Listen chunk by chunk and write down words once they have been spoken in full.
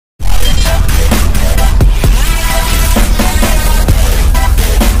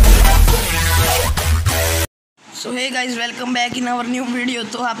So hey guys, welcome back in our new video.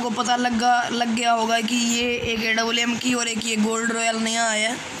 तो आपको पता लग गया होगा कि ये एक AWM की और एक ये गोल्ड रॉयल नया आया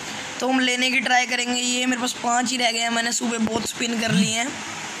है, तो हम लेने की ट्राई करेंगे। ये मेरे पास 5 ही रह गए हैं, मैंने सुबह बहुत स्पिन कर लिए हैं।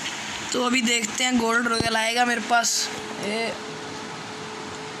 तो अभी देखते हैं गोल्ड रॉयल आएगा मेरे पास। ये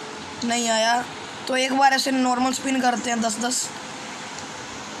नहीं आया, तो एक बार ऐसे नॉर्मल स्पिन करते हैं 10-10।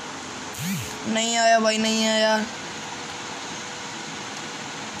 नहीं आया भाई, नहीं आया।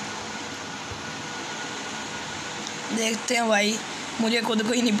 देखते हैं भाई, मुझे खुद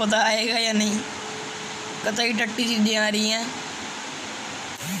को ही नहीं पता आएगा या नहीं। कतई टट्टी चीज़ें आ रही हैं।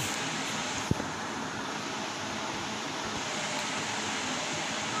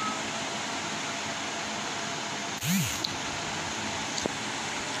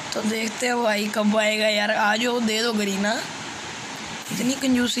 तो देखते हैं भाई कब आएगा यार। आ जाओ, दे दो गरीना। इतनी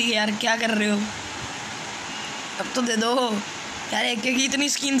कंजूसी है यार, क्या कर रहे हो? अब तो दे दो यार। एक एक की इतनी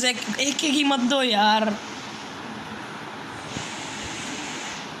स्किन्स है, एक एक ही मत दो यार।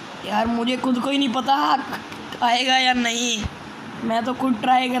 यार मुझे खुद को ही नहीं पता आएगा या नहीं। मैं तो खुद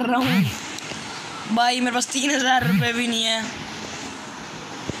ट्राई कर रहा हूँ भाई। मेरे पास 3000 रुपये भी नहीं है।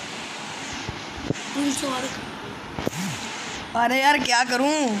 अरे यार क्या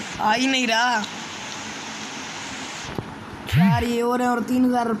करूँ, आ ही नहीं रहा यार। ये और है और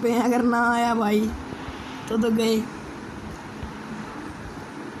 3000 रुपये हैं। अगर ना आया भाई तो गए।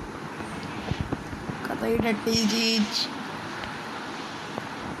 कतई टट्टी चीज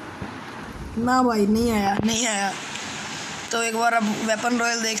ना भाई, नहीं आया, नहीं आया। तो एक बार अब वेपन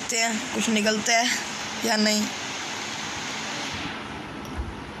रॉयल देखते हैं कुछ निकलता है या नहीं।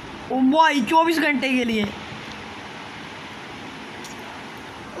 ओ भाई 24 घंटे के लिए।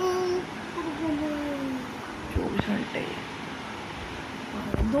 घंटे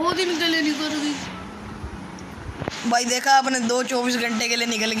 2 दिन के लिए निकल गई भाई। देखा आपने, 24 घंटे के लिए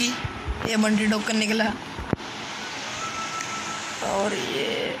निकल गई। ये बंटी टोकन निकला। और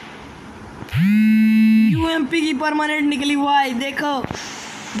ये UMP की परमानेंट निकली भाई। देखो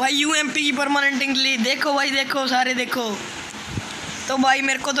भाई, UMP की परमानेंट निकली। देखो भाई, देखो सारे देखो। तो भाई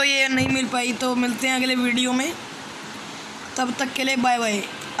मेरे को तो ये नहीं मिल पाई। तो मिलते हैं अगले वीडियो में, तब तक के लिए बाय बाय।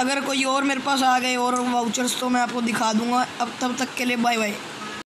 अगर कोई और मेरे पास आ गए और वाउचर्स तो मैं आपको दिखा दूंगा। अब तब तक के लिए बाय बाय।